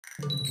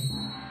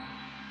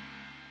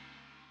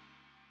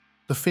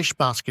The Fish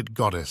Basket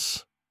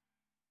Goddess.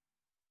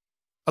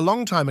 A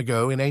long time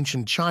ago in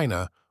ancient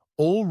China,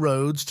 all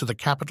roads to the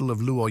capital of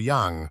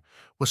Luoyang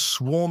were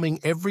swarming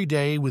every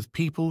day with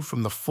people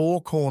from the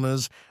 4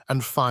 corners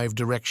and 5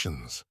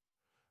 directions.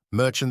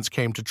 Merchants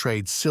came to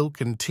trade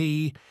silk and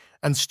tea,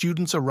 and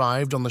students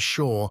arrived on the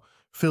shore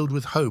filled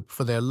with hope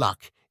for their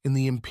luck in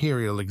the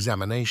imperial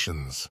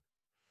examinations.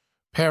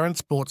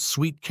 Parents bought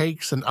sweet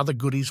cakes and other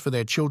goodies for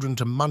their children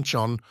to munch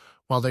on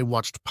while they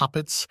watched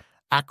puppets,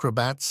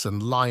 acrobats,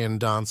 and lion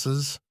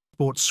dancers.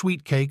 For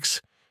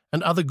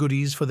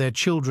their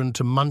children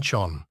to munch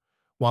on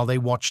while they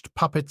watched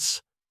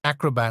puppets,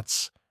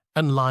 acrobats,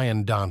 and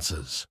lion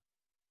dancers.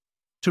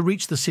 To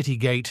reach the city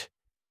gate,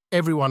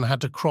 everyone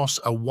had to cross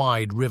a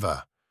wide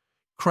river.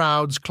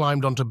 Crowds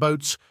climbed onto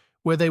boats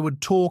where they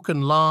would talk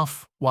and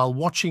laugh while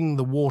watching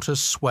the water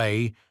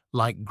sway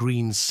like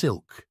green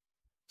silk.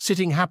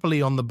 Sitting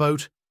happily on the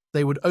boat,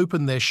 they would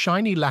open their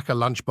shiny lacquer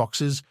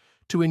lunchboxes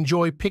to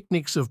enjoy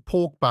picnics of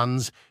pork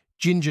buns,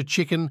 ginger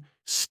chicken,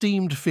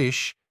 steamed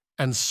fish,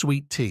 and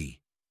sweet tea.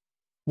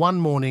 One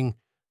morning,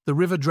 the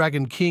River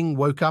Dragon King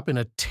woke up in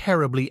a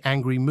terribly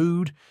angry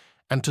mood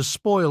and, to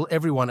spoil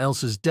everyone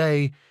else's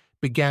day,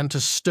 began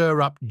to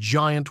stir up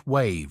giant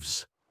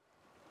waves.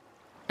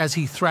 As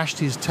he thrashed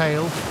his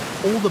tail,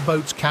 all the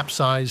boats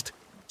capsized,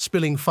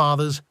 spilling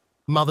fathers,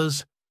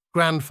 mothers,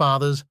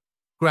 grandfathers,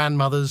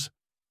 grandmothers,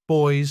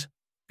 boys,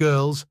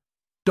 girls,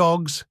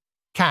 dogs,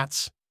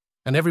 cats,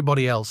 and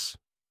everybody else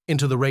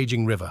into the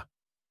raging river.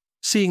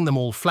 Seeing them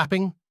all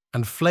flapping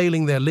and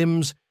flailing their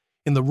limbs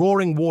in the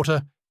roaring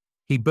water,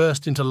 he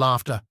burst into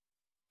laughter.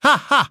 "Ha,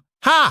 ha,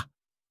 ha!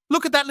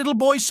 Look at that little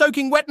boy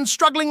soaking wet and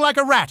struggling like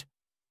a rat!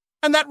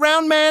 And that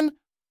round man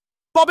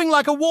bobbing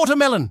like a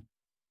watermelon!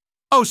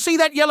 Oh, see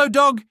that yellow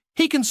dog?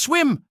 He can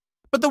swim,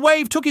 but the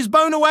wave took his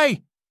bone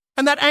away!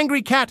 And that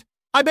angry cat,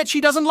 I bet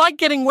she doesn't like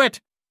getting wet!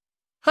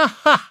 Ha,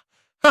 ha,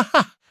 ha,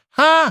 ha,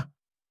 ha!"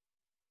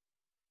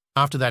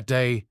 After that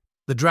day,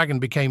 the dragon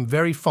became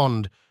very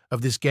fond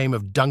of this game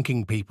of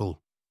dunking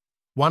people.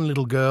 One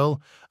little girl,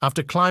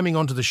 after climbing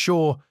onto the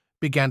shore,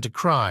 began to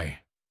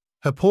cry.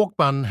 Her pork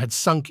bun had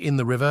sunk in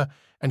the river,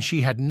 and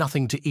she had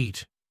nothing to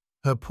eat.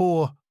 Her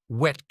poor,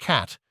 wet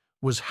cat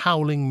was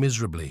howling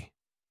miserably.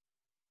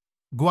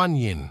 Guan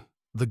Yin,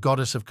 the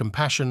goddess of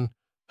compassion,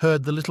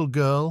 heard the little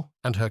girl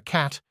and her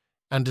cat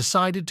and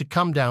decided to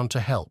come down to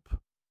help.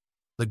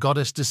 The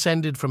goddess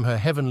descended from her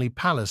heavenly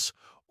palace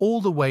all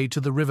the way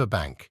to the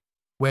riverbank,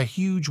 where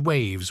huge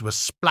waves were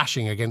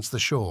splashing against the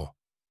shore.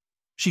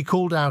 She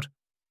called out,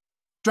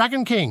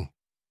 "Dragon King!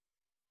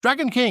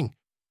 Dragon King!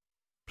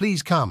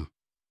 Please come.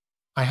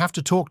 I have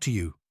to talk to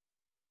you."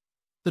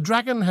 The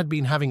dragon had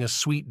been having a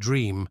sweet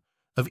dream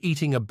of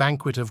eating a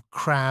banquet of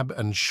crab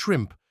and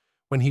shrimp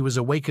when he was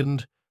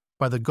awakened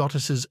by the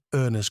goddess's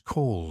earnest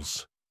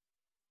calls.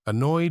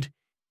 Annoyed,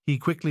 he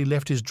quickly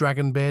left his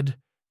dragon bed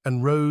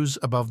and rose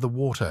above the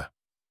water.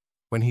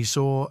 When he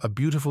saw a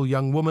beautiful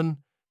young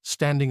woman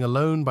standing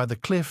alone by the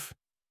cliff,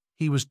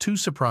 he was too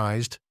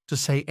surprised to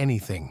say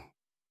anything.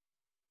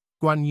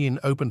 Guan Yin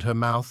opened her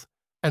mouth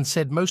and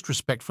said most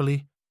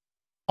respectfully,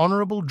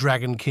 "Honorable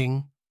Dragon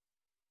King."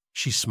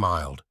 She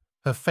smiled,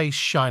 her face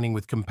shining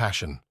with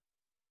compassion.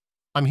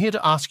 "I'm here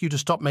to ask you to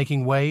stop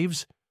making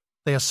waves.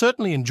 They are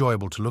certainly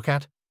enjoyable to look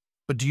at,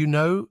 but do you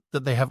know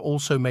that they have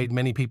also made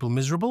many people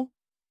miserable?"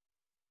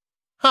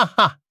 "Ha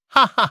ha,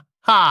 ha ha,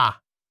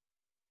 ha!"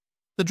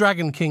 The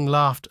Dragon King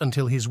laughed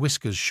until his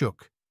whiskers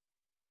shook.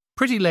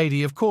 "Pretty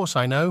lady, of course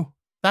I know.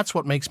 That's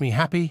what makes me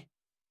happy."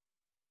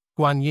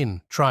 Guan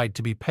Yin tried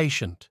to be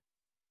patient.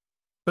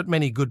 "But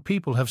many good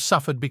people have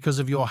suffered because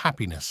of your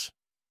happiness."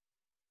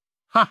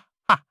 "Ha,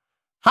 ha,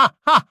 ha,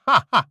 ha,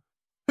 ha, ha!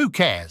 Who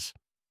cares?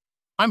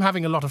 I'm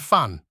having a lot of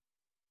fun."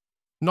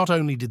 Not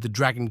only did the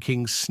Dragon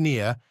King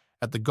sneer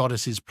at the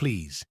goddess's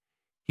pleas,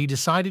 he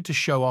decided to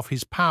show off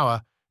his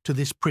power to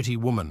this pretty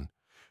woman.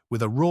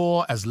 With a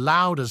roar as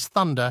loud as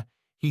thunder,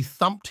 he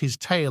thumped his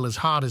tail as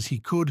hard as he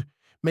could,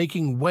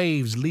 making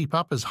waves leap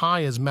up as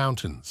high as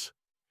mountains.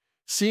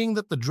 Seeing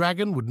that the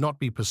dragon would not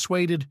be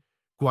persuaded,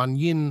 Guan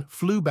Yin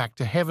flew back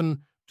to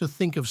heaven to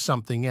think of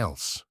something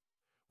else.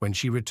 When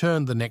she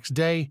returned the next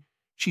day,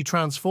 she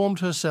transformed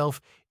herself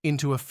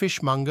into a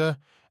fishmonger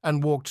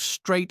and walked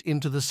straight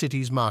into the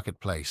city's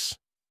marketplace.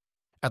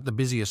 At the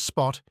busiest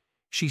spot,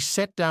 she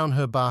set down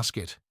her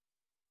basket.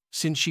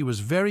 Since she was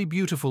very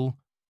beautiful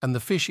and the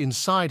fish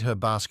inside her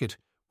basket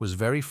was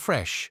very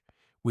fresh,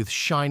 with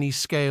shiny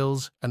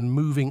scales and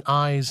moving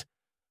eyes,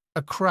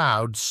 a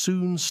crowd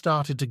soon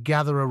started to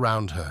gather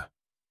around her.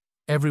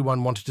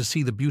 Everyone wanted to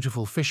see the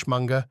beautiful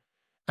fishmonger,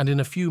 and in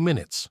a few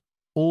minutes,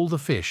 all the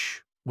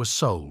fish were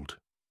sold.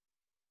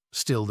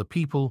 Still, the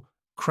people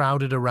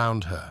crowded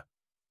around her.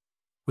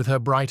 With her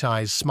bright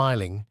eyes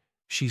smiling,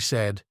 she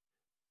said,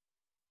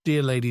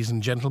 "Dear ladies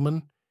and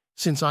gentlemen,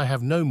 since I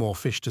have no more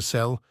fish to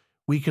sell,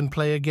 we can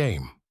play a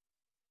game."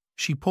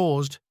 She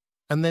paused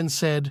and then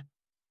said,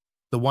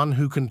 "The one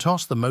who can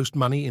toss the most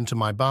money into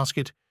my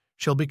basket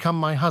shall become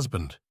my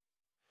husband.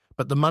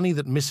 but the money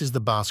that misses the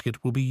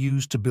basket will be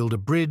used to build a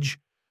bridge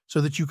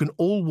so that you can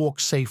all walk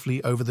safely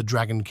over the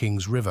Dragon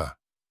King's river."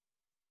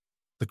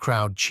 The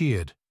crowd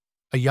cheered.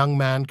 A young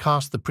man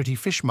cast the pretty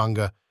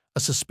fishmonger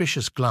a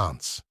suspicious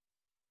glance.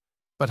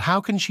 "But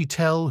how can she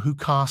tell who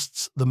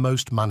casts the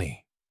most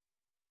money?"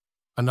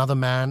 Another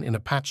man in a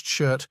patched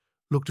shirt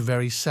looked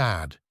very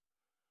sad.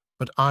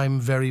 "But I'm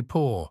very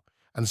poor,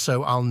 and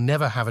so I'll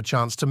never have a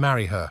chance to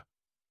marry her."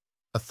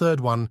 A third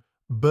one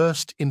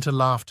burst into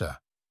laughter.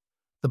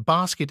 "The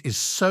basket is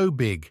so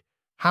big,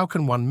 how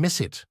can one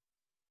miss it?"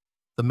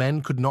 The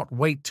men could not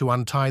wait to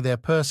untie their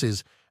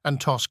purses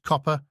and toss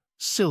copper,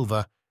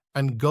 silver,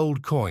 and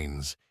gold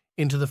coins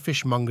into the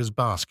fishmonger's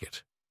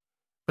basket.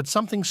 But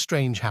something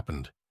strange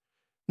happened.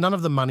 None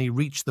of the money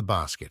reached the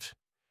basket.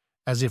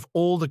 As if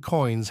all the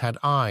coins had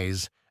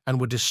eyes and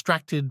were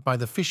distracted by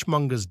the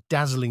fishmonger's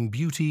dazzling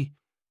beauty,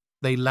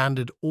 they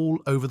landed all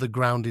over the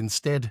ground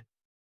instead.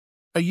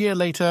 A year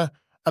later,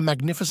 a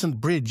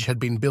magnificent bridge had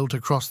been built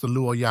across the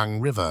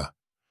Luoyang River.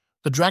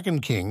 The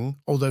Dragon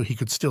King, although he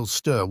could still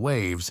stir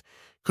waves,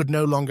 could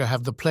no longer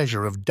have the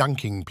pleasure of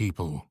dunking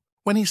people.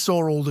 When he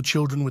saw all the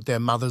children with their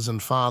mothers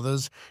and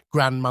fathers,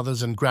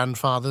 grandmothers and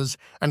grandfathers,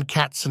 and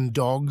cats and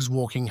dogs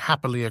walking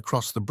happily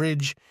across the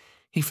bridge,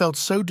 he felt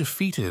so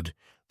defeated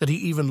that he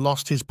even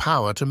lost his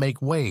power to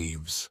make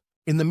waves.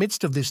 In the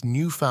midst of this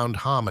newfound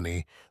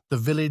harmony, the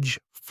village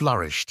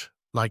flourished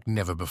like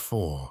never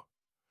before.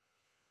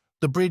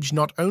 The bridge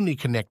not only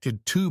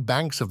connected two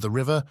banks of the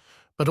river,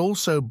 but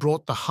also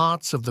brought the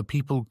hearts of the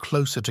people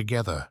closer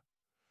together.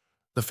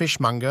 The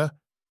fishmonger,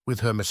 with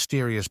her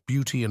mysterious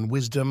beauty and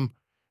wisdom,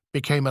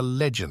 became a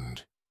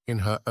legend in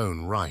her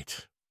own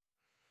right.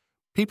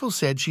 People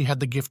said she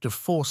had the gift of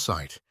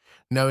foresight,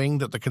 knowing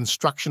that the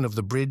construction of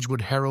the bridge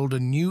would herald a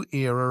new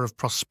era of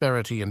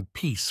prosperity and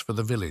peace for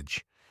the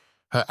village.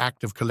 Her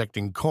act of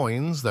collecting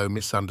coins, though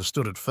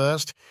misunderstood at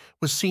first,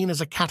 was seen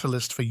as a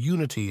catalyst for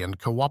unity and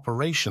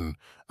cooperation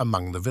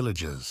among the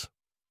villagers.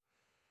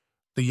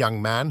 The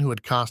young man who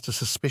had cast a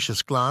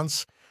suspicious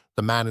glance,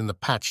 the man in the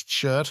patched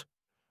shirt,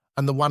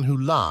 and the one who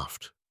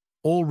laughed,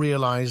 all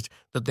realized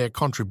that their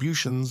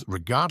contributions,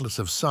 regardless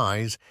of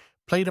size,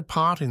 played a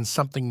part in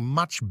something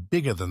much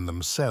bigger than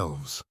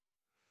themselves.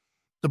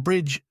 The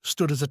bridge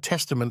stood as a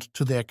testament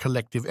to their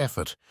collective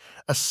effort,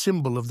 a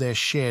symbol of their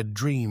shared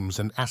dreams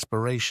and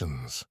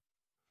aspirations.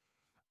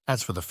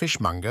 As for the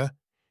fishmonger,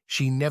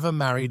 she never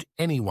married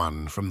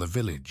anyone from the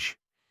village.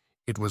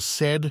 It was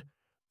said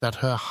that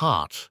her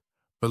heart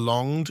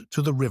belonged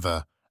to the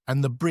river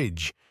and the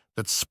bridge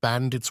that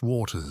spanned its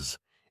waters,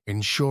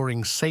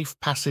 ensuring safe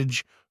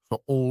passage for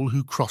all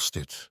who crossed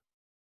it.